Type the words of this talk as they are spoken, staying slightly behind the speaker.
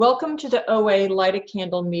Welcome to the OA Light a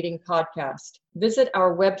Candle Meeting podcast. Visit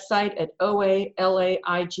our website at oalaig.org,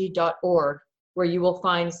 where you will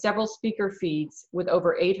find several speaker feeds with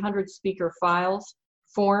over 800 speaker files,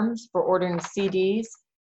 forms for ordering CDs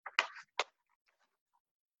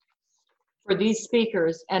for these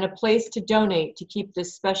speakers, and a place to donate to keep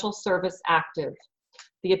this special service active.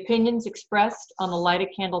 The opinions expressed on the Light a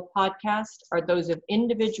Candle podcast are those of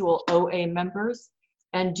individual OA members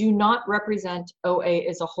and do not represent OA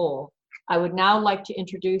as a whole. I would now like to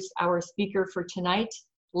introduce our speaker for tonight,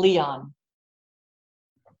 Leon.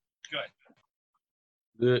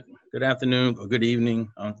 Good afternoon or good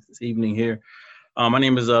evening. This evening here. My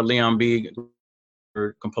name is Leon B.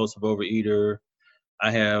 Compulsive overeater.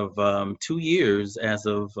 I have 2 years as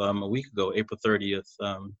of a week ago, April 30th,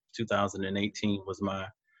 2018 was my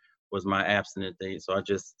abstinent date. So I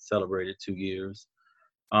just celebrated 2 years.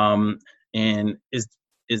 And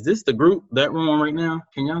is this the group that we're on right now?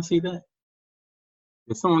 Can y'all see that?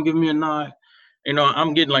 If someone give me a nod. You know,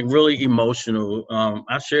 I'm getting like really emotional.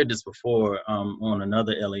 I shared this before on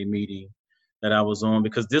another LA meeting that I was on,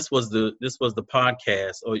 because this was the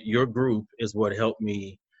podcast, or your group is what helped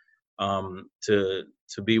me to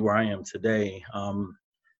be where I am today.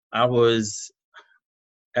 I was,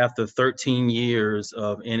 after 13 years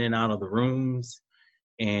of in and out of the rooms,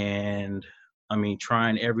 and I mean,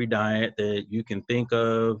 trying every diet that you can think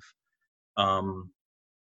of. I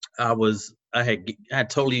had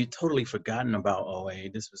totally forgotten about OA.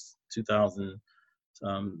 This was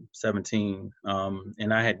 2017,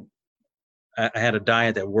 and I had a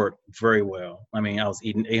diet that worked very well. I mean, I was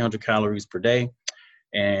eating 800 calories per day,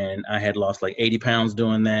 and I had lost like 80 pounds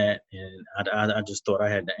doing that, and I just thought I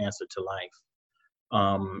had the answer to life.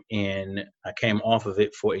 And I came off of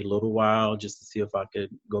it for a little while just to see if I could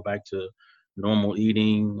go back to normal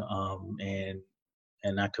eating, and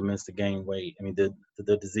I commenced to gain weight. I mean, the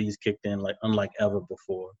disease kicked in like unlike ever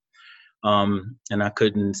before, and I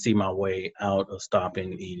couldn't see my way out of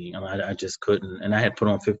stopping eating. I just couldn't, and I had put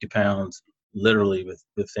on 50 pounds literally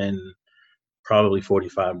within probably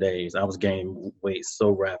 45 days. I was gaining weight so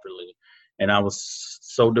rapidly, and I was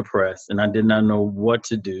so depressed, and I did not know what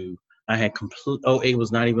to do. I had OA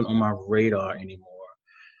was not even on my radar anymore.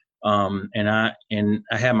 And I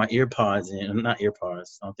had my earpods in, not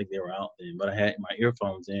earpods, I don't think they were out then, but I had my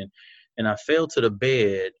earphones in, and I fell to the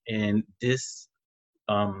bed, and this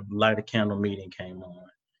Light a Candle meeting came on,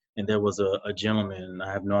 and there was a gentleman,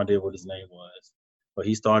 I have no idea what his name was, but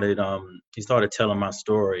he started telling my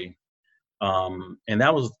story, and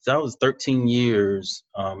that was 13 years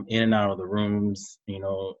in and out of the rooms, you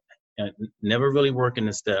know, and never really working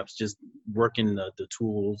the steps, just working the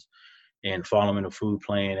tools and following a food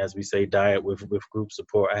plan, as we say, diet with group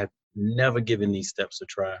support. I had never given these steps a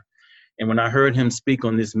try. And when I heard him speak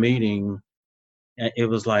on this meeting, it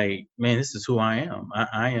was like, man, this is who I am.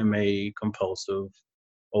 I am a compulsive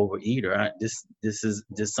overeater. This is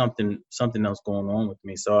just something else going on with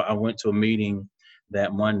me. So I went to a meeting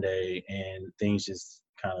that Monday, and things just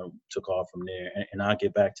kind of took off from there. And I'll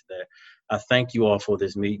get back to that. I thank you all for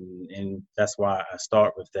this meeting, and that's why I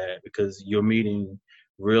start with that, because your meeting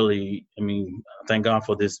really, I mean, thank God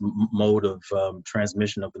for this mode of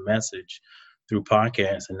transmission of the message through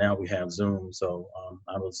podcasts, and now we have Zoom. So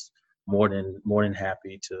I was more than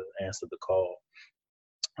happy to answer the call.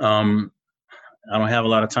 I don't have a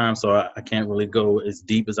lot of time, so I can't really go as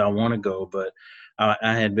deep as I want to go, but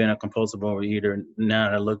I had been a compulsive overeater. Now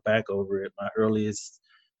that I look back over it, my earliest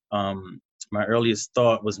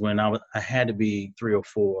thought was when I had to be 3 or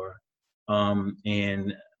 4,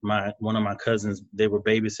 and one of my cousins, they were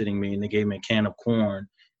babysitting me, and they gave me a can of corn,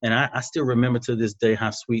 and I still remember to this day how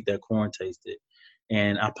sweet that corn tasted.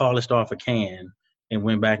 And I polished off a can and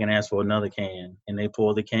went back and asked for another can, and they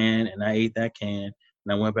poured the can, and I ate that can,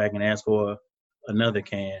 and I went back and asked for another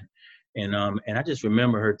can, and I just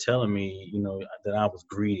remember her telling me, you know, that I was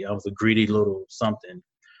greedy. I was a greedy little something.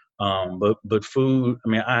 But food, I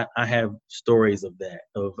mean, I have stories of that.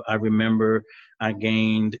 I remember I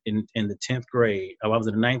gained in the 10th grade. I was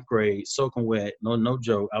in the 9th grade, soaking wet. No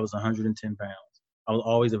joke. I was 110 pounds. I was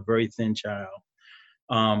always a very thin child.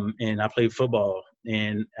 And I played football,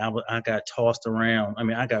 and I got tossed around. I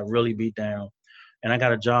mean, I got really beat down, and I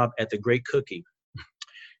got a job at the Great Cookie.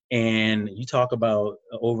 And you talk about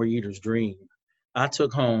an overeater's dream. I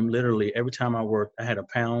took home, literally every time I worked, I had a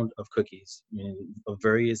pound of cookies of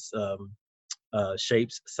various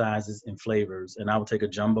shapes, sizes, and flavors. And I would take a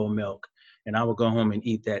jumbo milk, and I would go home and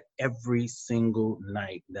eat that every single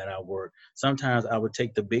night that I worked. Sometimes I would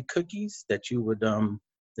take the big cookies that you would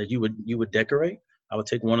decorate. I would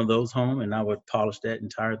take one of those home, and I would polish that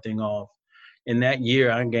entire thing off. In that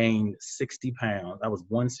year, I gained 60 pounds. I was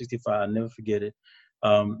 165. I'll never forget it.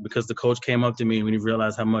 Because the coach came up to me when he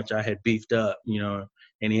realized how much I had beefed up,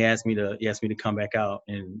 and he asked me to come back out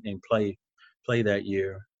and play that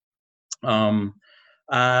year.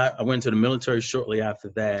 I went to the military shortly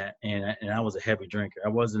after that, and I was a heavy drinker. I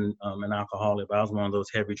wasn't an alcoholic, but I was one of those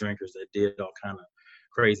heavy drinkers that did all kind of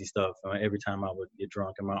crazy stuff. Every time I would get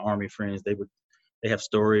drunk, and my Army friends, they have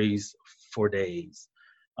stories for days.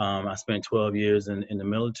 I spent 12 years in the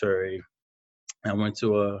military. I went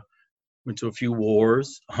to a few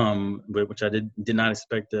wars, which I did not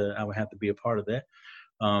expect I would have to be a part of that.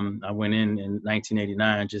 I went in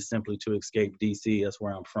 1989 just simply to escape DC. That's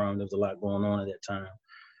where I'm from. There was a lot going on at that time.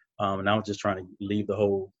 And I was just trying to leave the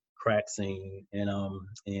whole crack scene and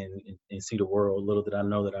see the world. Little did I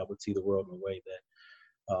know that I would see the world in a way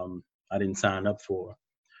that I didn't sign up for.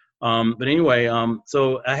 But anyway,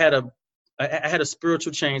 so I had a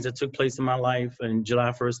spiritual change that took place in my life in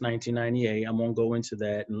July 1st, 1998. I won't go into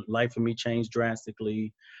that. Life for me changed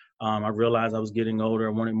drastically. I realized I was getting older.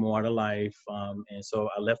 I wanted more out of life. And so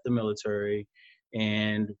I left the military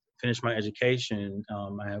and finished my education.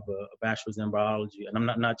 I have a bachelor's in biology. And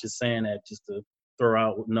I'm not just saying that just to throw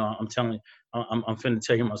out. No, I'm telling you, I'm finna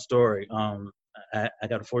tell you my story. I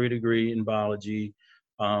got a 4-year degree in biology,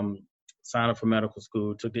 signed up for medical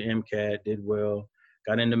school, took the MCAT, did well,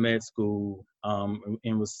 got into med school,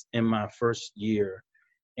 and was in my first year.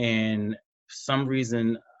 And for some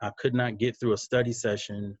reason, I could not get through a study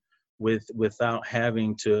session without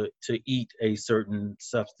having to eat a certain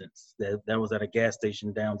substance that was at a gas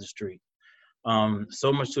station down the street.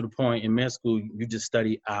 So much to the point in med school, you just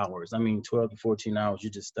study hours. I mean, 12 to 14 hours,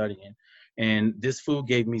 you're just studying. And this food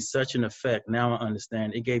gave me such an effect. Now I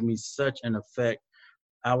understand. It gave me such an effect.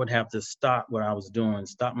 I would have to stop what I was doing,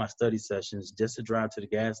 stop my study sessions just to drive to the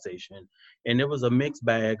gas station. And it was a mixed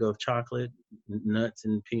bag of chocolate, nuts,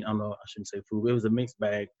 and peanut. I don't know, I shouldn't say food. It was a mixed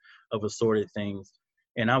bag of assorted things.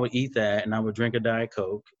 And I would eat that, and I would drink a Diet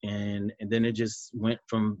Coke. And then it just went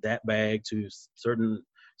from that bag to certain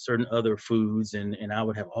other foods. And I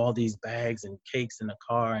would have all these bags and cakes in the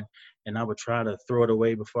car. And I would try to throw it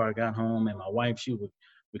away before I got home. And my wife, she would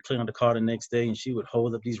clean out the car the next day, and she would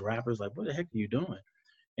hold up these wrappers like, what the heck are you doing?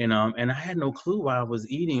 And I had no clue why I was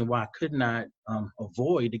eating, why I could not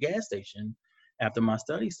avoid the gas station after my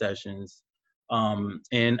study sessions.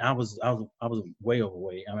 And I was way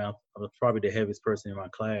overweight. I mean, I was probably the heaviest person in my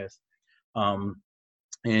class.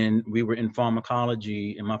 And we were in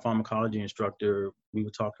pharmacology, and my pharmacology instructor, we were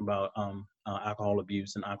talking about alcohol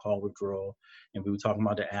abuse and alcohol withdrawal, and we were talking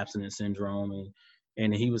about the abstinence syndrome,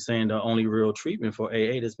 and he was saying the only real treatment for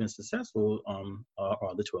AA that's been successful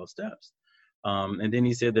are the 12 steps. And then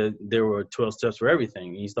he said that there were 12 steps for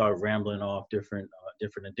everything. He started rambling off different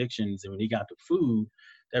addictions. And when he got to food,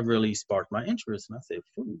 that really sparked my interest. And I said,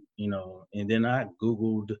 food, and then I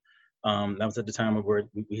Googled, that was at the time where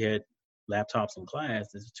we had laptops in class.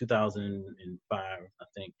 This is 2005, I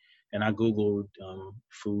think. And I Googled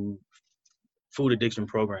food addiction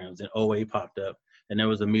programs, and OA popped up. And there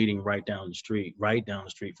was a meeting right down the street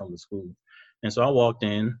from the school. And so I walked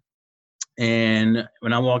in. And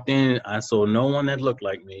when I walked in, I saw no one that looked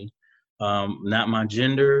like me, not my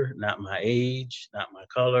gender, not my age, not my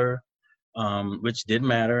color, which didn't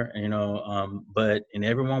matter, and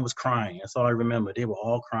everyone was crying. That's all I remember. They were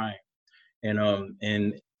all crying.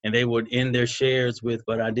 And they would end their shares with,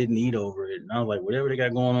 but I didn't eat over it. And I was like, whatever they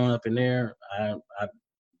got going on up in there,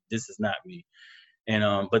 this is not me.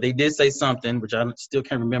 And but they did say something, which I still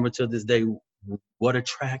can't remember till this day, what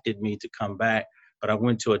attracted me to come back. But I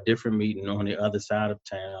went to a different meeting on the other side of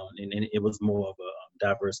town, and it was more of a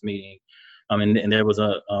diverse meeting. And there was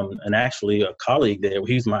actually a colleague there.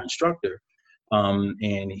 He was my instructor,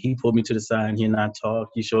 and he pulled me to the side, and he and I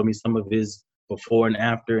talked. He showed me some of his before and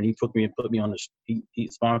after, and he put me on he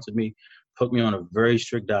sponsored me, put me on a very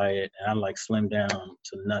strict diet, and I slimmed down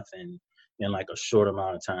to nothing in a short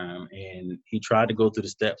amount of time. And he tried to go through the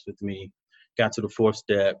steps with me. Got to the 4th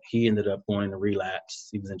step. He ended up going into relapse.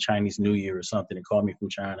 He was in Chinese New Year or something and called me from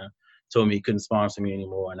China, told me he couldn't sponsor me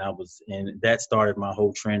anymore. And that started my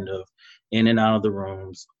whole trend of in and out of the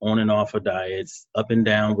rooms, on and off of diets, up and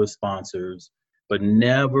down with sponsors, but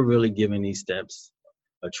never really giving these steps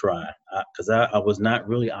a try. Because I was not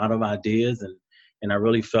really out of ideas, and I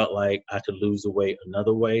really felt like I could lose the weight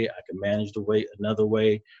another way. I could manage the weight another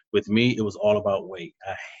way. With me, it was all about weight.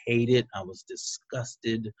 I hated, I was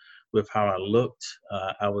disgusted with how I looked.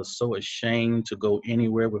 I was so ashamed to go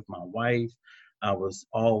anywhere with my wife. I was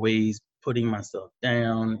always putting myself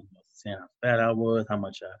down, saying how fat I was, how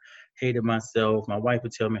much I hated myself. My wife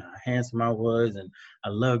would tell me how handsome I was and I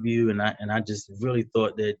love you. And I just really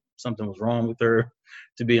thought that something was wrong with her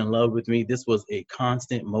to be in love with me. This was a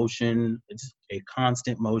constant motion. It's a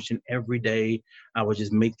constant motion every day. I would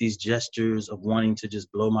just make these gestures of wanting to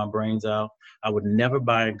just blow my brains out. I would never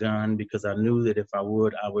buy a gun because I knew that if I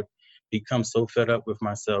would become so fed up with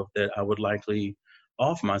myself that I would likely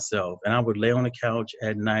off myself. And I would lay on the couch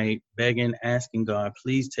at night, begging, asking God,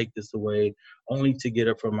 please take this away, only to get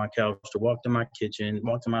up from my couch, to walk to my kitchen,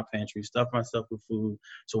 walk to my pantry, stuff myself with food,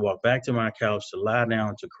 to walk back to my couch, to lie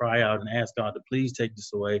down, to cry out and ask God to please take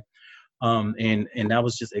this away. And that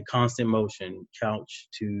was just a constant motion, couch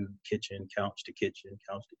to kitchen, couch to kitchen,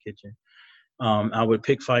 couch to kitchen. I would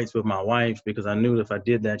pick fights with my wife because I knew if I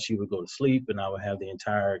did that, she would go to sleep and I would have the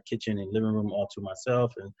entire kitchen and living room all to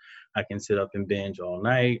myself, and I can sit up and binge all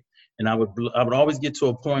night. And I would always get to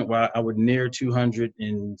a point where I would near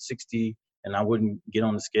 260 and I wouldn't get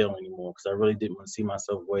on the scale anymore because I really didn't want to see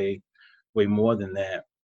myself way more than that.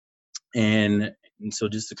 And so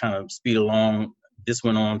just to kind of speed along, this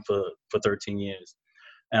went on for 13 years.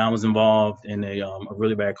 And I was involved in a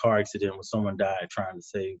really bad car accident where someone died trying to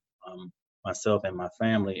save myself and my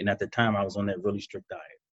family. And at the time, I was on that really strict diet.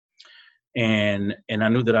 And I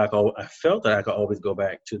knew that I felt that I could always go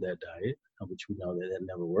back to that diet, which we know that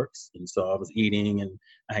never works. And so I was eating, and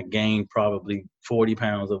I had gained probably 40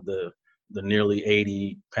 pounds of the nearly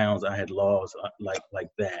 80 pounds I had lost, like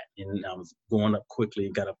that. And I was going up quickly,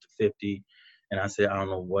 got up to 50. And I said, I don't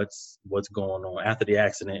know what's going on. After the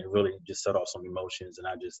accident, it really just set off some emotions. And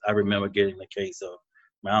I remember getting the case of,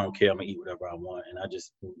 I don't care, I'm gonna eat whatever I want. And I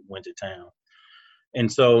just went to town.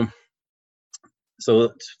 And so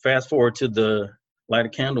fast forward to the Light a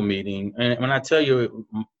Candle meeting. And when I tell you,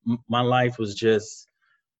 my life was just,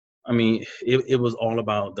 I mean, it was all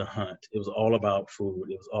about the hunt. It was all about food.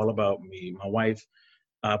 It was all about me. My wife,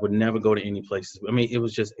 I would never go to any places. I mean, it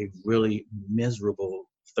was just a really miserable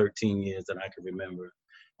 13 years that I can remember.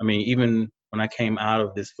 I mean, even when I came out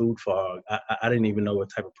of this food fog, I didn't even know what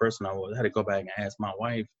type of person I was. I had to go back and ask my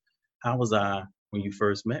wife, how was I when you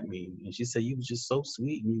first met me? And she said, you were just so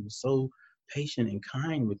sweet and you were so patient and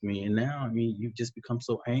kind with me. And now, I mean, you've just become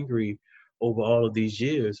so angry over all of these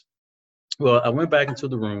years. Well, I went back into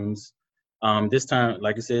the rooms. This time,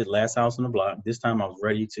 like I said, last house on the block, this time I was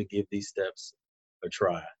ready to give these steps a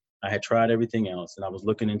try. I had tried everything else and I was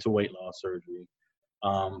looking into weight loss surgery.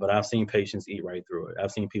 But I've seen patients eat right through it.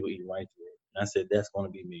 I've seen people eat right through it. And I said, that's going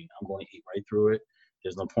to be me. I'm going to eat right through it.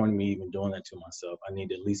 There's no point in me even doing that to myself. I need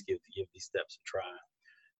to at least give these steps a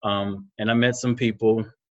try. And I met some people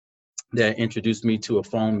that introduced me to a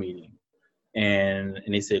phone meeting. And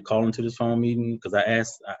they said, call into this phone meeting, because I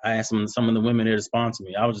asked some of the women there to sponsor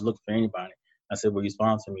me. I was just looking for anybody. I said, will you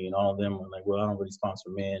sponsor me? And all of them were like, well, I don't really sponsor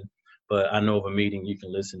men, but I know of a meeting you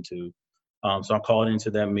can listen to. So I called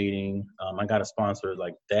into that meeting. I got a sponsor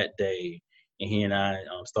like that day, and he and I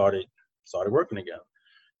started working together.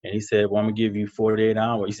 And he said, well, I'm gonna give you 48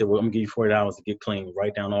 hours. He said, well, I'm gonna give you 48 hours to get clean.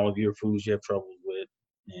 Write down all of your foods you have troubles with,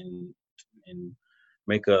 and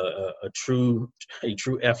make a true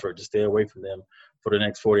effort to stay away from them for the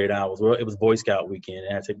next 48 hours. Well, it was Boy Scout weekend, and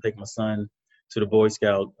I had to take my son to the Boy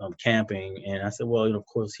Scout camping. And I said, well, of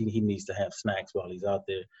course he needs to have snacks while he's out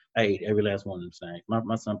there. I ate every last one of them snacks.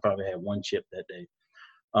 My son probably had one chip that day.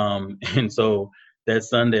 And so that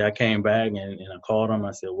Sunday I came back and I called him.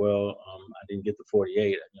 I said, well, I didn't get the 48. I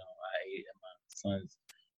ate at my son's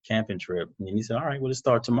camping trip. And he said, all right, well, let's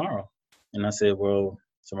start tomorrow. And I said, well,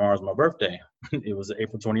 tomorrow's my birthday. It was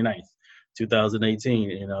April 29th,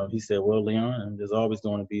 2018. He said, well, Leon, there's always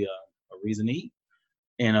going to be a reason to eat.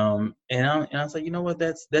 And I said, you know what,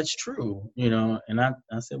 that's true, and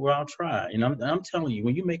I said, well, I'll try. I'm telling you,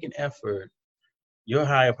 when you make an effort, your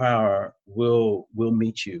higher power will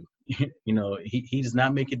meet you. He does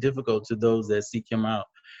not make it difficult to those that seek him out.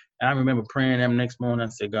 And I remember praying that next morning. I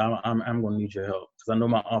said, God, I'm going to need your help, because I know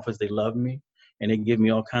my office, they love me and they give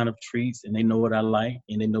me all kind of treats, and they know what I like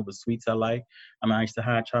and they know what sweets I like. I used to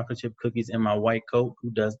hide chocolate chip cookies in my white coat.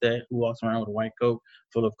 Who does that? Who walks around with a white coat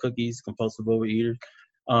full of cookies? Compulsive overeaters.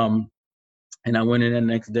 And I went in the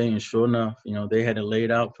next day, and sure enough, they had it laid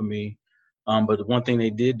out for me. But the one thing they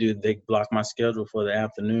did do, they blocked my schedule for the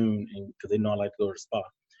afternoon, and because they know I like to go to the spa,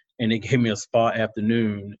 and they gave me a spa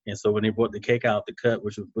afternoon. And so when they brought the cake out to cut,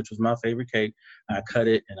 which was my favorite cake, I cut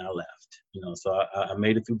it and I left. So I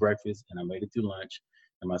made it through breakfast and I made it through lunch.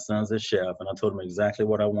 And my son's a chef, and I told him exactly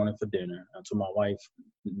what I wanted for dinner. I told my wife,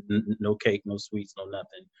 no cake, no sweets, no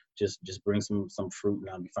nothing. Just bring some fruit, and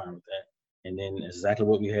I'll be fine with that. And then exactly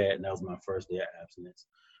what we had, and that was my first day of abstinence.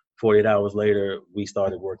 48 hours later, we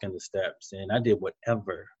started working the steps, and I did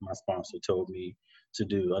whatever my sponsor told me to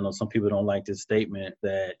do. I know some people don't like this statement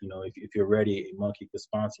that, if you're ready, a monkey could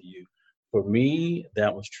sponsor you. For me,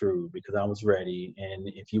 that was true because I was ready. And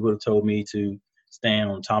if you would have told me to stand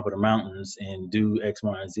on top of the mountains and do X,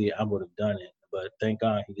 Y, and Z, I would have done it. But thank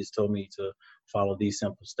God he just told me to follow these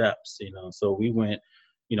simple steps, So we went,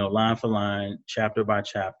 line for line, chapter by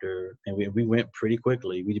chapter, and we went pretty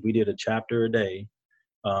quickly. We did a chapter a day.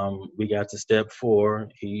 We got to step 4.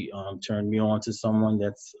 He turned me on to someone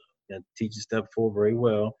that teaches step 4 very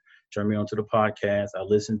well. Turned me on to the podcast. I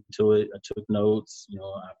listened to it. I took notes.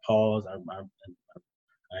 I paused.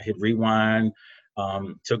 I hit rewind.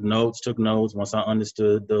 Took notes. Once I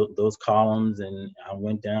understood those columns, and I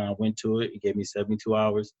went to it. It gave me 72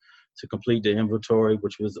 hours to complete the inventory,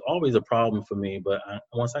 which was always a problem for me. But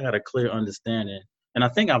once I got a clear understanding, and I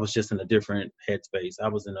think I was just in a different headspace. I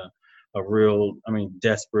was in a real,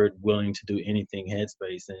 desperate, willing to do anything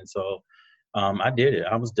headspace. And so I did it.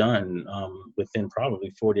 I was done within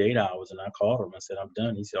probably 48 hours. And I called him. I said, I'm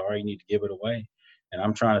done. He said, all right, you need to give it away. And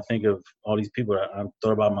I'm trying to think of all these people. I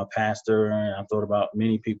thought about my pastor, and I thought about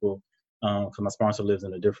many people because my sponsor lives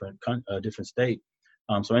in a different state.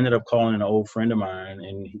 So I ended up calling an old friend of mine,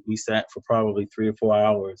 and we sat for probably 3 or 4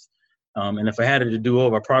 hours. And if I had it to do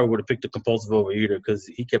over, I probably would have picked a compulsive overeater because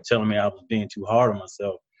he kept telling me I was being too hard on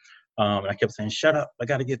myself. And I kept saying, shut up, I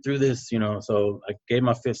got to get through this, So I gave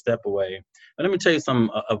my 5th step away. But let me tell you something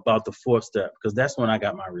about the 4th step, because that's when I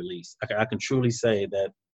got my release. I can truly say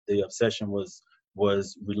that the obsession was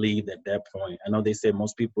relieved at that point. I know they said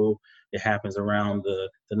most people, it happens around the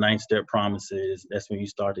 9th step promises. That's when you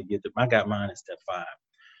start to get I got mine at step 5,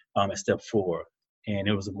 at step 4. And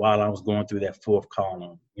it was while I was going through that 4th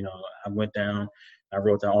column. I went down, I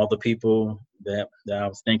wrote down all the people that I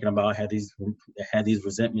was thinking about had these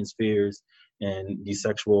resentments, fears, and these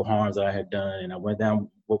sexual harms that I had done. And I went down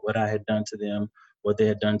what I had done to them, what they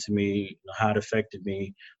had done to me, how it affected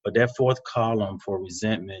me. But that 4th column for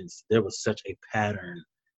resentments, there was such a pattern.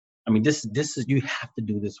 This is, you have to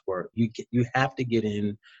do this work. You have to get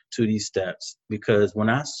into these steps, because when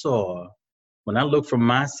I looked from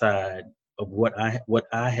my side of what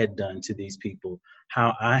I had done to these people,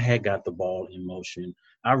 how I had got the ball in motion,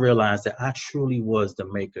 I realized that I truly was the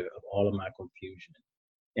maker of all of my confusion.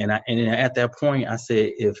 And at that point, I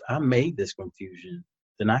said, if I made this confusion,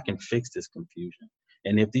 then I can fix this confusion.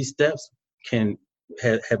 And if these steps can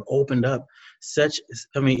have opened up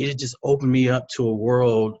it just opened me up to a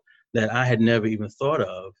world that I had never even thought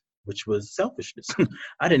of, which was selfishness.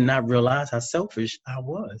 I did not realize how selfish I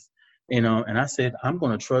was. And I said, I'm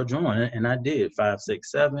going to trudge on. And I did 5,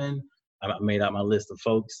 6, 7. I made out my list of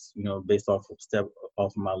folks, based off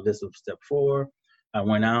of my list of step 4. I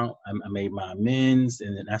went out, I made my amends,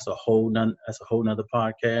 and then that's a whole nother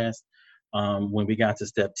podcast. When we got to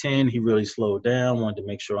step 10, he really slowed down, wanted to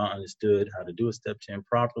make sure I understood how to do a step 10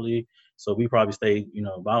 properly. So we probably stayed,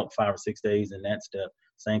 about 5 or 6 days in that step.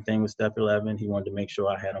 Same thing with step 11. He wanted to make sure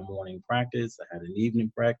I had a morning practice, I had an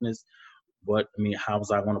evening practice. How was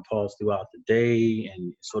I going to pause throughout the day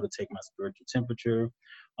and sort of take my spiritual temperature?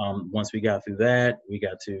 Once we got through that, we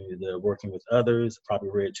got to the working with others, probably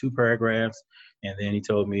read 2 paragraphs. And then he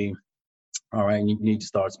told me, all right, you need to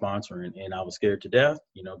start sponsoring. And I was scared to death,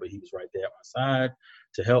 but he was right there at my side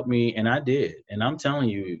to help me. And I did. And I'm telling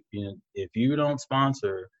you, if you don't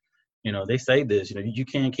sponsor, they say this, you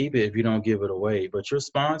can't keep it if you don't give it away. But your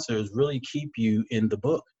sponsors really keep you in the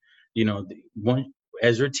book.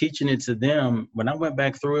 As you're teaching it to them, when I went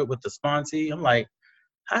back through it with the sponsee, I'm like,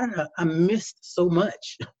 how did I missed so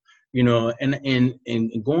much,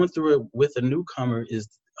 and going through it with a newcomer is,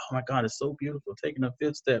 oh my God, it's so beautiful. Taking a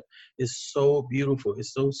 5th step is so beautiful.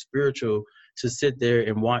 It's so spiritual to sit there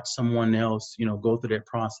and watch someone else, go through that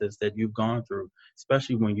process that you've gone through,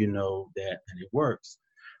 especially when you know that it works.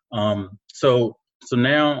 So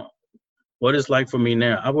now, what it's like for me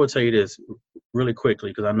now, I will tell you this really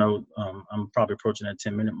quickly, because I know I'm probably approaching that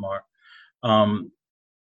 10-minute mark.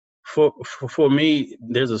 For me,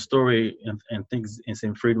 there's a story, and things it's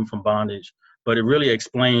in Freedom from Bondage, but it really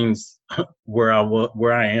explains where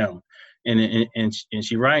I am. And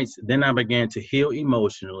she writes, then I began to heal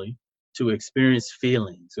emotionally, to experience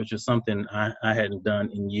feelings, which is something I hadn't done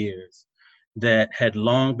in years, that had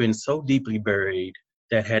long been so deeply buried,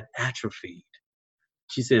 that had atrophied.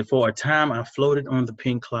 She said, for a time, I floated on the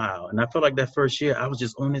pink cloud. And I felt like that first year, I was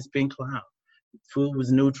just on this pink cloud. Food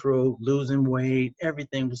was neutral, losing weight,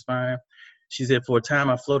 everything was fine. She said, for a time,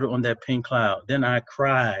 I floated on that pink cloud. Then I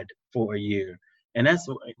cried for a year. And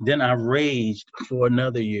then I raged for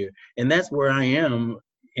another year. And that's where I am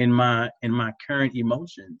in my current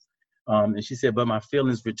emotions. And she said, but my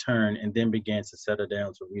feelings returned and then began to settle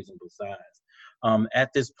down to reasonable size.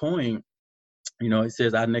 At this point, it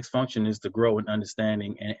says our next function is to grow in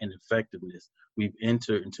understanding and effectiveness. We've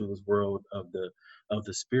entered into this world of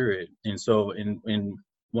the spirit. And so in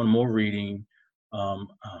one more reading,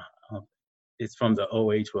 it's from the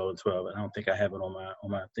OA 12 and 12. And I don't think I have it on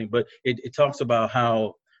my thing, but it talks about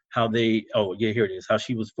how they, oh yeah, here it is, how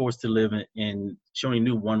she was forced to live in she only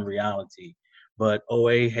knew one reality, but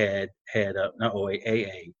OA not OA,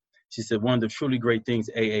 AA. She said, one of the truly great things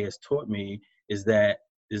AA has taught me is that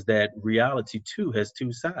reality too has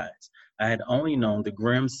two sides. I had only known the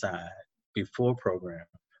grim side before program,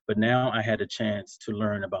 but now I had a chance to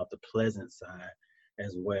learn about the pleasant side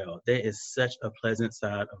as well. There is such a pleasant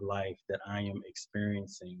side of life that I am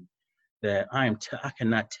experiencing that I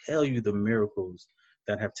cannot tell you the miracles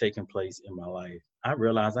that have taken place in my life. I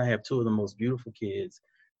realize I have two of the most beautiful kids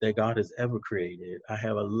that God has ever created. I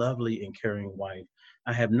have a lovely and caring wife.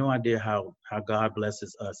 I have no idea how God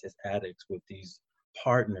blesses us as addicts with these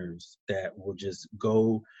partners that will just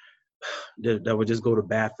go that would just go to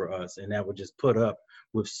bat for us, and that would just put up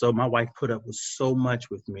with my wife put up with so much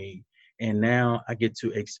with me, and now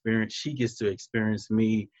she gets to experience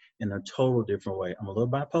me in a total different way. I'm a little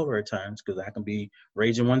bipolar at times because I can be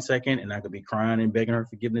raging one second and I can be crying and begging her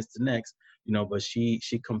forgiveness the next, but she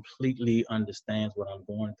completely understands what I'm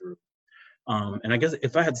going through. And I guess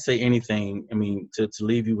if I had to say anything, I mean, to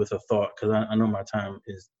leave you with a thought, because I know my time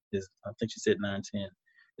is I think she said 9:10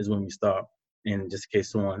 is when we stop. And just in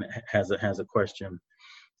case someone has a question,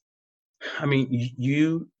 I mean,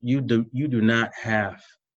 you do not have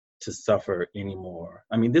to suffer anymore.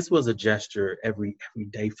 I mean, this was a gesture every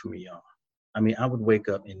day for me, y'all. I mean, I would wake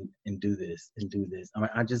up and do this and do this. I mean,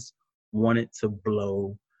 I just wanted to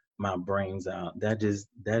blow my brains out. That is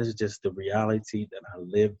just the reality that I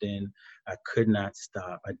lived in. I could not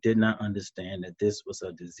stop. I did not understand that this was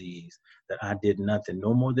a disease, that I did nothing,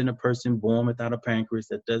 no more than a person born without a pancreas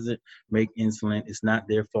that doesn't make insulin. It's not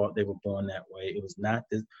their fault they were born that way. It was not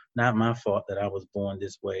my fault that I was born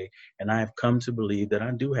this way. And I have come to believe that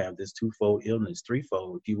I do have this twofold illness,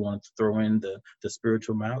 threefold, if you want to throw in the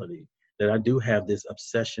spiritual malady, that I do have this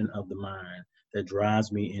obsession of the mind that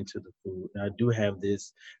drives me into the food. And I do have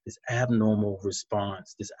this abnormal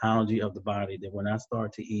response, this allergy of the body, that when I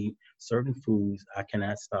start to eat certain foods, I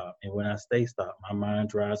cannot stop. And when I stay stopped, my mind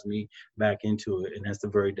drives me back into it. And that's the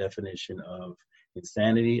very definition of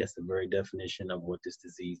insanity. That's the very definition of what this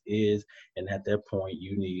disease is. And at that point,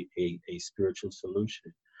 you need a spiritual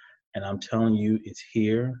solution. And I'm telling you, it's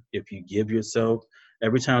here. If you give yourself,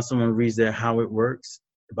 every time someone reads that how it works,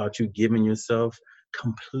 about you giving yourself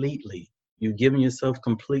completely, you're giving yourself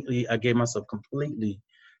completely. I gave myself completely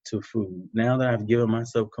to food. Now that I've given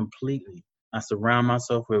myself completely, I surround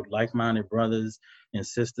myself with like-minded brothers and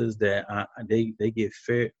sisters that they get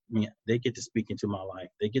fair. I mean, they get to speak into my life.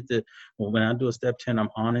 They get to, when I do a step 10, I'm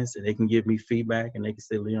honest, and they can give me feedback, and they can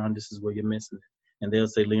say, Leon, this is where you're missing it. And they'll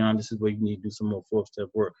say, Leon, this is where you need to do some more 4-step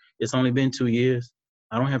work. It's only been 2 years.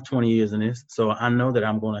 I don't have 20 years in this. So I know that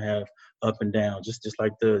I'm going to have up and down, just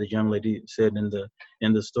like the young lady said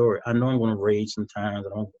in the story. I know I'm going to rage sometimes,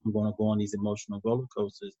 and I'm going to go on these emotional roller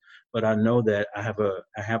coasters, but I know that I have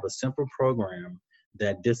a simple program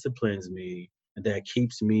that disciplines me, that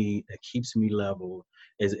keeps me level.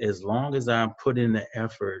 As long as I put in the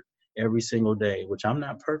effort every single day, which I'm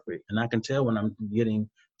not perfect, and I can tell when I'm getting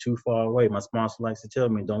too far away. My sponsor likes to tell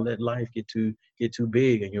me, don't let life get too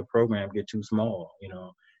big and your program get too small,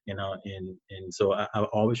 and so I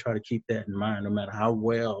always try to keep that in mind. No matter how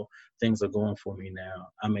well things are going for me now,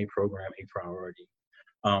 I may program a priority.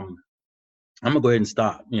 I'm gonna go ahead and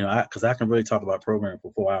stop, because I can really talk about programming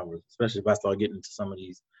for 4 hours, especially if I start getting into some of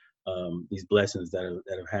these blessings that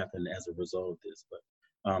have happened as a result of this.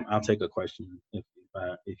 But I'll take a question if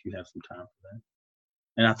you have some time for that.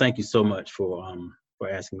 And I thank you so much for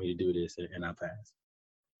asking me to do this, and I pass.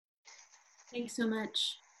 Thanks so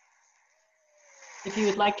much. If you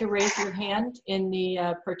would like to raise your hand in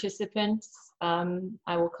the participants,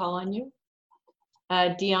 I will call on you.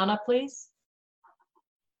 Deanna, please.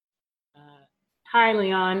 Hi,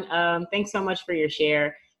 Leon. Thanks so much for your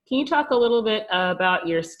share. Can you talk a little bit about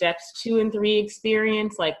your steps 2 and 3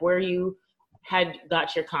 experience, like where you had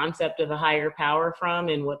got your concept of a higher power from,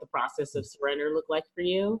 and what the process of surrender looked like for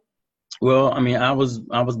you? Well, I mean, I was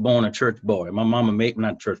born a church boy. My mama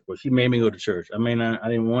not church boy. She made me go to church. I mean, I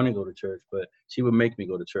didn't want to go to church, but she would make me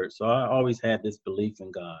go to church. So I always had this belief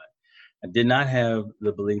in God. I did not have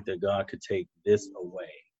the belief that God could take this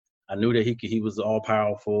away. I knew that he was all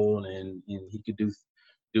powerful and he could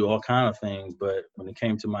do all kind of things. But when it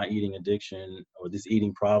came to my eating addiction or this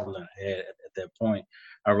eating problem that I had at that point,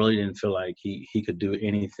 I really didn't feel like he could do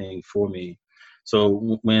anything for me.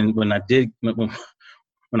 So when I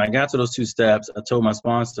got to those 2 steps, I told my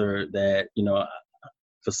sponsor that,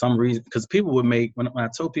 for some reason, because people would make, when I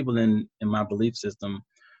told people in my belief system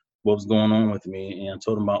what was going on with me, and I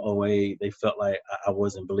told them about OA, they felt like I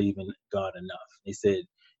wasn't believing God enough. They said,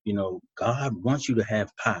 God wants you to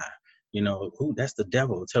have pie. That's the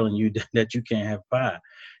devil telling you that you can't have pie.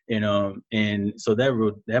 And so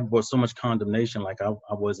that brought so much condemnation, like I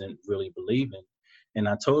wasn't really believing. And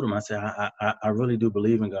I told him, I said, I really do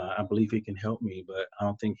believe in God. I believe he can help me, but I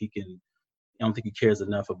don't think he cares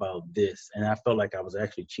enough about this. And I felt like I was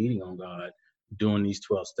actually cheating on God doing these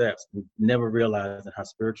 12 steps, never realizing how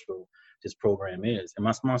spiritual this program is. And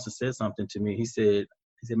my sponsor said something to me. He said,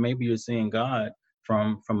 maybe you're seeing God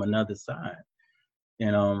from another side.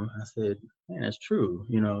 And I said, man, that's true.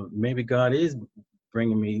 Maybe God is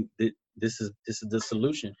bringing me, this is the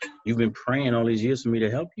solution. You've been praying all these years for me to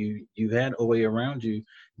help you. You've had OA around you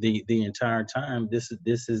the entire time. This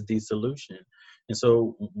is the solution. And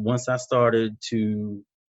so once I started to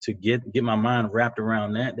get my mind wrapped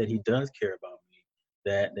around that he does care about me,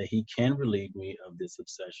 that he can relieve me of this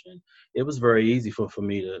obsession, it was very easy for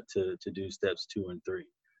me to do steps 2 and 3.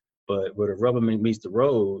 But where the rubber meets the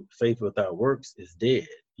road, faith without works is dead.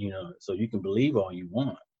 So you can believe all you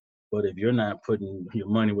want, but if you're not putting your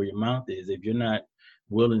money where your mouth is, if you're not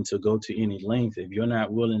willing to go to any length, if you're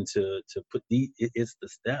not willing to put it's the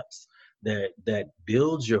steps that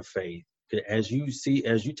builds your faith. As you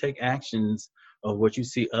take actions of what you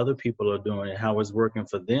see other people are doing and how it's working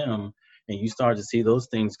for them, and you start to see those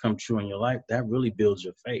things come true in your life, that really builds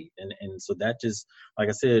your faith. And so that just, like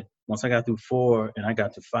I said, once I got through 4 and I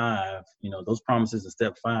got to 5, those promises in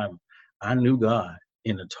step 5, I knew God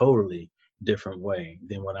in a totally different way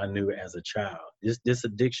than what I knew as a child. This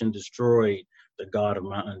addiction destroyed the God of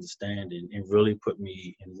my understanding and really put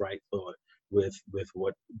me in right thought with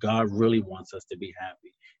what God really wants us to be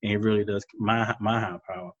happy. And he really does. My higher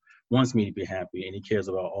power wants me to be happy, and he cares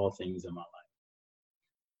about all things in my life.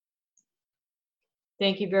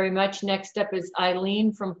 Thank you very much. Next up is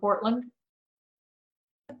Eileen from Portland.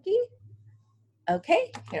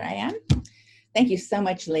 Okay, here I am. Thank you so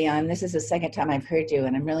much, Leon. This is the second time I've heard you,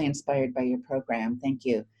 and I'm really inspired by your program. Thank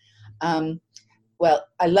you. Well,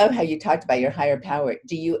 I love how you talked about your higher power.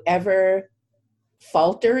 Do you ever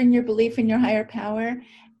falter in your belief in your higher power?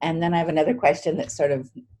 And then I have another question that's sort of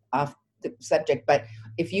off the subject, but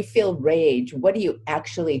if you feel rage, what do you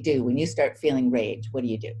actually do when you start feeling rage? What do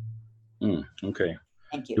you do? Okay.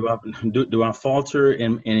 Thank you. Do I falter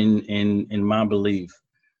in my belief?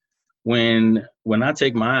 When I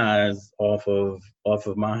take my eyes off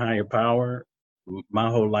of my higher power, my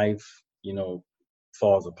whole life,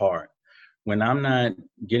 falls apart. When I'm not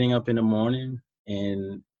getting up in the morning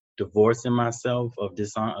and divorcing myself of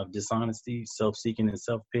dishonesty, self-seeking, and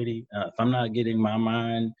self-pity, if I'm not getting my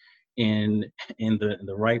mind in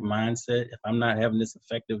the right mindset, if I'm not having this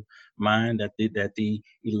effective mind that the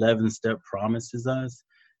 11-step promises us,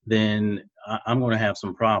 then I'm going to have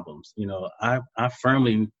some problems. I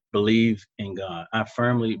firmly believe in God. I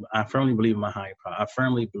firmly believe in my higher power. I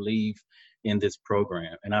firmly believe in this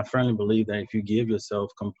program, and I firmly believe that if you give yourself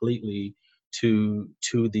completely to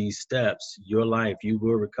these steps, your life, you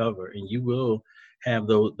will recover, and you will have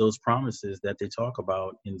those promises that they talk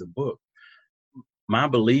about in the book. My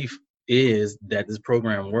belief is that this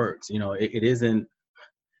program works. It isn't.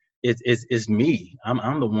 It's me.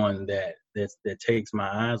 I'm the one that takes my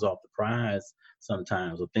eyes off the prize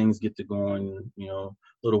sometimes. When things get to going, a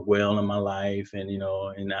little well in my life, and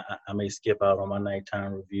and I may skip out on my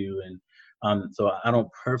nighttime review, and so I don't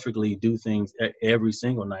perfectly do things every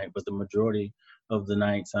single night, but the majority of the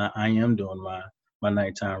nights I am doing my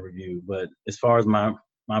nighttime review. But as far as my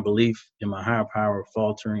belief in my higher power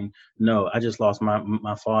faltering, no. I just lost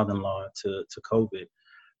my father-in-law to COVID.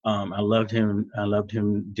 I loved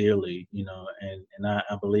him dearly, and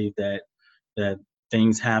I believe that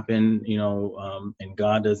things happen, and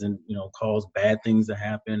God doesn't, cause bad things to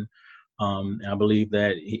happen. And I believe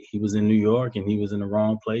that he was in New York, and he was in the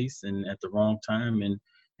wrong place and at the wrong time, and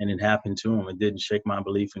it happened to him. It didn't shake my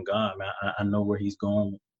belief in God. I know where he's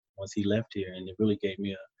going once he left here, and it really gave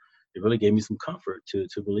me some comfort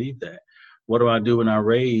to believe that. What do I do when I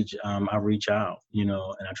rage? I reach out, and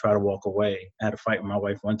I try to walk away. I had a fight with my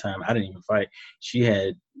wife one time. I didn't even fight. She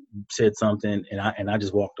had said something, and I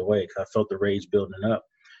just walked away because I felt the rage building up.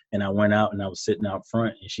 And I went out, and I was sitting out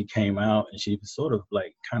front, and she came out, and she was sort of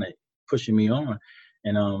like kind of pushing me on.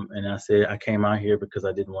 And I said, I came out here because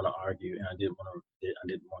I didn't want to argue, and I didn't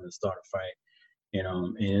want to start a fight.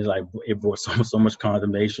 And it's like it brought so much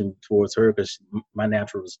condemnation towards her, because my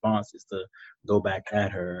natural response is to go back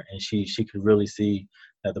at her, and she could really see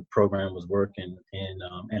that the program was working.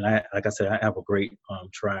 And I, like I said, I have a great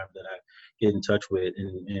tribe that I get in touch with,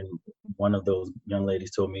 and one of those young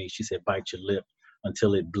ladies told me, she said, bite your lip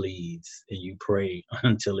until it bleeds, and you pray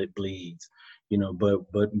until it bleeds.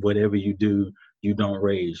 But whatever you do, you don't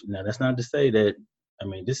rage. Now, that's not to say that, I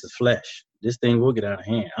mean, this is flesh. This thing will get out of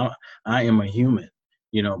hand. I am a human,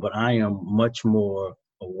 but I am much more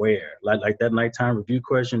aware. Like that nighttime review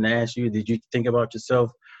question to ask you, did you think about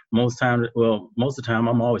yourself? Most of the time,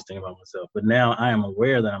 I'm always thinking about myself. But now I am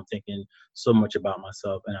aware that I'm thinking so much about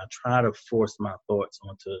myself, and I try to force my thoughts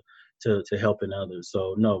onto to helping others.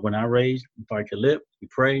 So no, when I rage, you bite your lip, you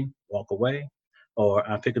pray, walk away, or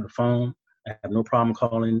I pick up the phone. I have no problem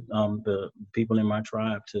calling the people in my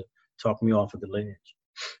tribe to talk me off of the ledge.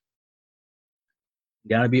 You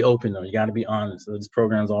got to be open, though. You got to be honest. So this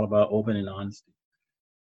program is all about open and honesty.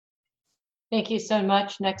 Thank you so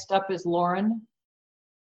much. Next up is Lauren.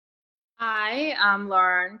 Hi, I'm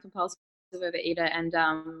Lauren, compulsive overeater, and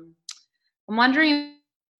I'm wondering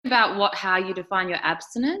about how you define your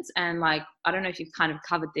abstinence, and like, I don't know if you've kind of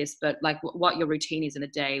covered this, but like what your routine is in a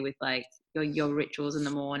day with like your rituals in the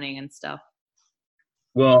morning and stuff.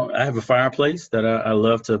 Well, I have a fireplace that I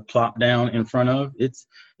love to plop down in front of. It's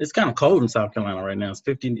kind of cold in South Carolina right now. It's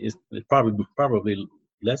 50. It's probably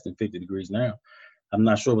less than 50 degrees now. I'm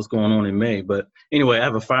not sure what's going on in May, but anyway, I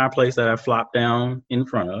have a fireplace that I flop down in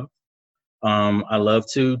front of. I love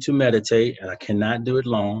to meditate, and I cannot do it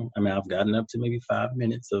long. I mean, I've gotten up to maybe 5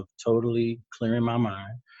 minutes of totally clearing my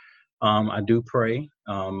mind. I do pray.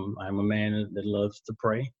 I'm a man that loves to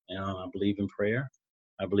pray, and I believe in prayer.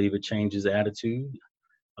 I believe it changes attitude.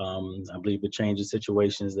 I believe it changes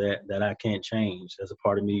situations that I can't change. As a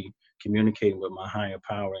part of me communicating with my higher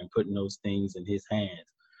power and putting those things in his hands.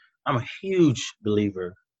 I'm a huge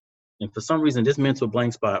believer. And for some reason, this mental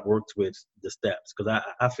blank spot works with the steps, because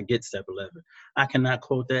I forget step 11. I cannot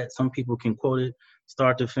quote that. Some people can quote it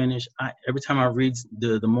start to finish. Every time I read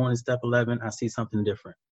the morning step 11, I see something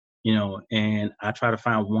different, and I try to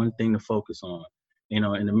find one thing to focus on.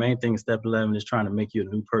 And the main thing in step 11 is trying to make you a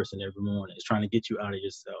new person every morning. It's trying to get you out of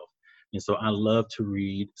yourself. And so I love to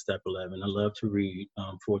read step 11. I love to read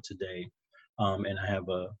for today. And I have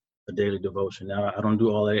a daily devotion. Now, I don't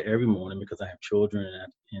do all that every morning because I have children and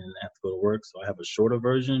I have to go to work. So I have a shorter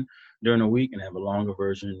version during the week, and I have a longer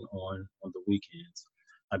version on the weekends.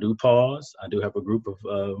 I do pause. I do have a group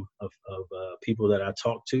of people that I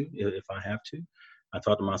talk to if I have to. I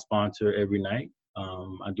talk to my sponsor every night.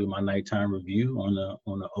 I do my nighttime review on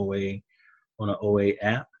the OA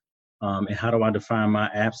app. And how do I define my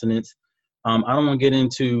abstinence? I don't want to get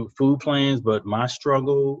into food plans, but my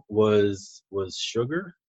struggle was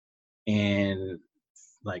sugar and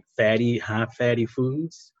like high fatty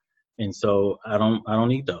foods. And so I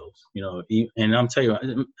don't eat those, and I'm telling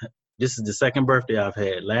you, this is the second birthday I've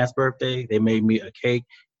had. Last birthday, they made me a cake.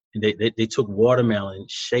 They took watermelon,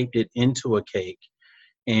 shaped it into a cake,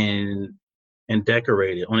 and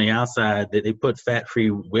decorated. On the outside, they put fat-free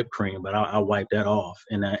whipped cream, but I wiped that off,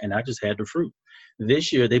 and I just had the fruit.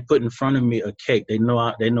 This year, they put in front of me a cake. They know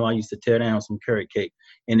I used to tear down some carrot cake,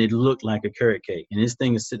 and it looked like a carrot cake. And this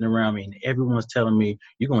thing is sitting around me, and everyone's telling me,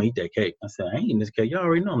 "You're gonna eat that cake." I said, "I ain't eating this cake. You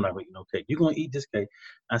already know I'm not gonna eat no cake. You're gonna eat this cake."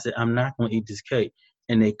 I said, "I'm not gonna eat this cake."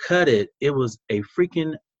 And they cut it. It was a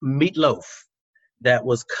freaking meatloaf that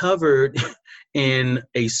was covered in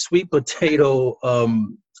a sweet potato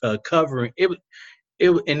covering. And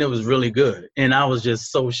it was really good. And I was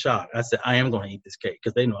just so shocked. I said, I am going to eat this cake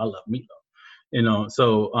because they know I love meatloaf.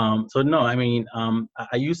 So no, I mean,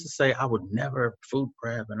 I used to say I would never food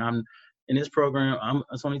prep, and I'm in this program.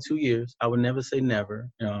 It's only 2 years. I would never say never.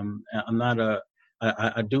 I'm not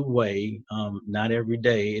I do weigh, not every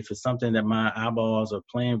day. If it's something that my eyeballs are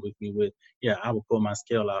playing with me with, yeah, I will pull my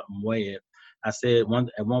scale out and weigh it. I said at one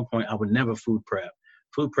point I would never food prep.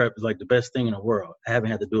 Food prep is like the best thing in the world. I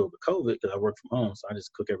haven't had to do it with COVID because I work from home, so I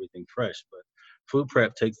just cook everything fresh. But food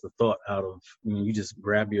prep takes the thought out of, you just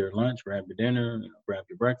grab your lunch, grab your dinner, grab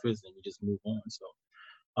your breakfast, and you just move on. So,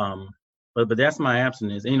 but that's my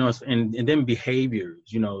abstinence. And, and then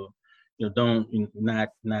behaviors, don't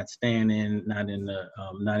not standing, not in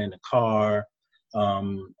the car.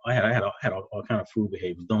 I had all kind of food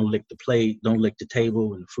behaviors. Don't lick the plate, don't lick the table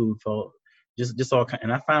when the food falls. Just all kind.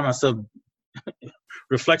 And I find myself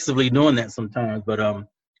reflexively doing that sometimes, but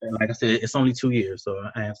like I said, it's only 2 years, so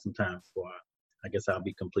I have some time before I guess I'll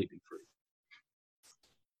be completely free.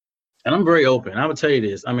 And I'm very open. I would tell you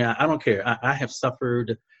this. I mean, I don't care. I have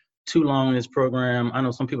suffered too long in this program. I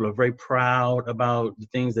know some people are very proud about the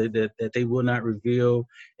things that they will not reveal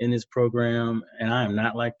in this program, and I am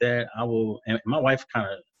not like that. I will, and my wife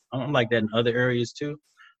I'm like that in other areas too.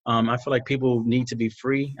 I feel like people need to be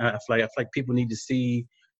free. I feel like people need to see,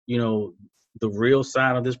 you know, the real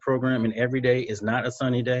side of this program. And every day is not a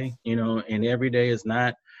sunny day, you know, and every day is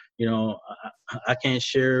not, you know, I can't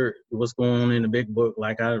share what's going on in the big book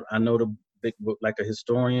like I know the big book like a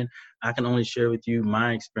historian. I can only share with you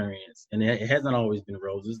my experience, and it hasn't always been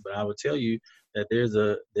roses. But I will tell you that there's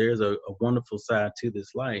a wonderful side to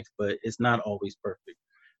this life, but it's not always perfect.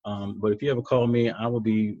 But if you ever call me, I will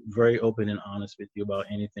be very open and honest with you about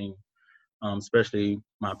anything, especially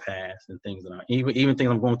my past and things that even things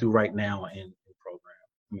I'm going through right now in the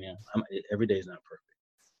program. I mean, every day is not perfect.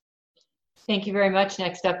 Thank you very much.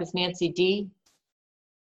 Next up is Nancy D.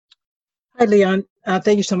 Hi, Leon.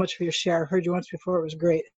 Thank you so much for your share. I heard you once before. It was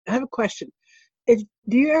great. I have a question. Do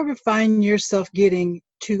you ever find yourself getting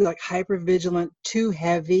too like hyper vigilant, too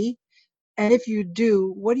heavy? And if you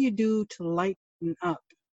do, what do you do to lighten up?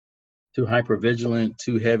 Too hypervigilant,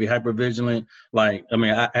 too heavy, hypervigilant. Like, I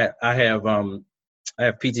mean, I have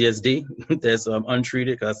PTSD that's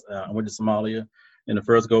untreated because I went to Somalia in the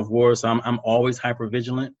first Gulf War, so I'm always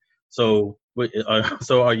hypervigilant. So,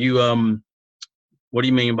 so are you? What do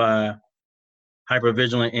you mean by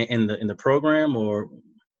hypervigilant in the program or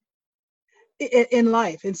In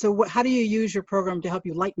life? And so, how do you use your program to help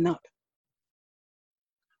you lighten up?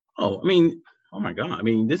 Oh, I mean, oh my God. I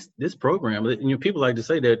mean, this program, you know, people like to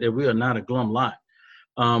say that we are not a glum lot.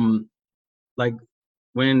 Like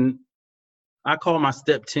when I call my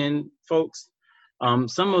step 10 folks,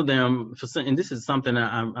 some of them, and this is something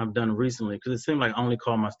that I've done recently, because it seemed like I only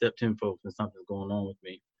call my step 10 folks when something's going on with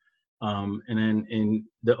me. And then in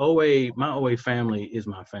the OA, my OA family is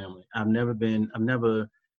my family. I've never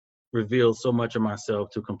revealed so much of myself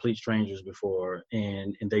to complete strangers before,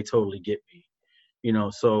 and they totally get me. You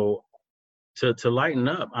know, so to lighten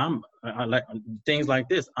up, I like things like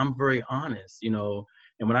this. I'm very honest, you know,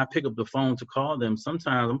 and when I pick up the phone to call them,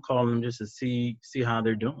 sometimes I'm calling them just to see how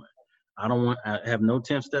they're doing. I have no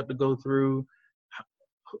 10th step to go through.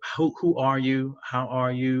 Who are you? How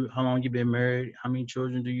are you? How long you been married? How many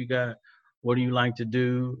children do you got? What do you like to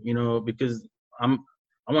do? You know, because I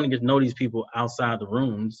want to get to know these people outside the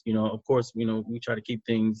rooms. You know, of course, you know, we try to keep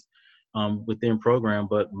things within program,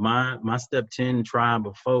 but my step 10 tribe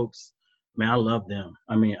of folks, man, I love them.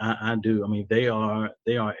 I mean, I do. I mean, they are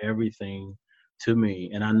everything to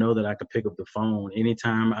me, and I know that I could pick up the phone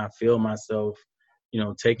anytime I feel myself, you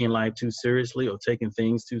know, taking life too seriously or taking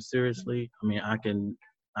things too seriously. I mean, I can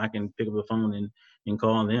pick up the phone and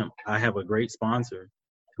call them. I have a great sponsor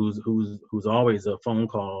who's always a phone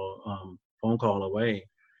call away,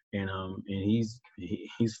 and he's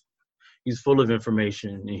full of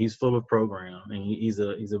information and he's full of program, and he's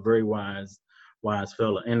a very wise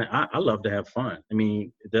fella. And I love to have fun. I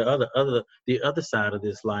mean, the other side of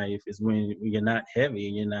this life is when you're not heavy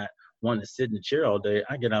and you're not wanting to sit in the chair all day.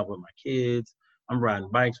 I get out with my kids. I'm riding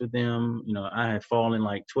bikes with them. You know, I have fallen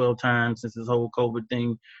like 12 times since this whole COVID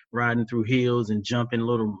thing, riding through hills and jumping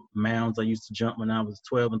little mounds I used to jump when I was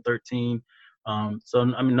 12 and 13. So,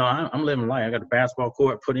 I mean, no, I'm living life. I got a basketball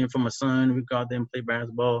court put in for my son. We go out there and play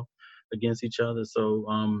basketball against each other. So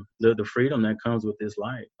the freedom that comes with this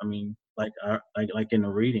life. I mean, like in the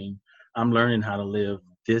reading, I'm learning how to live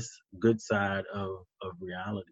this good side of reality.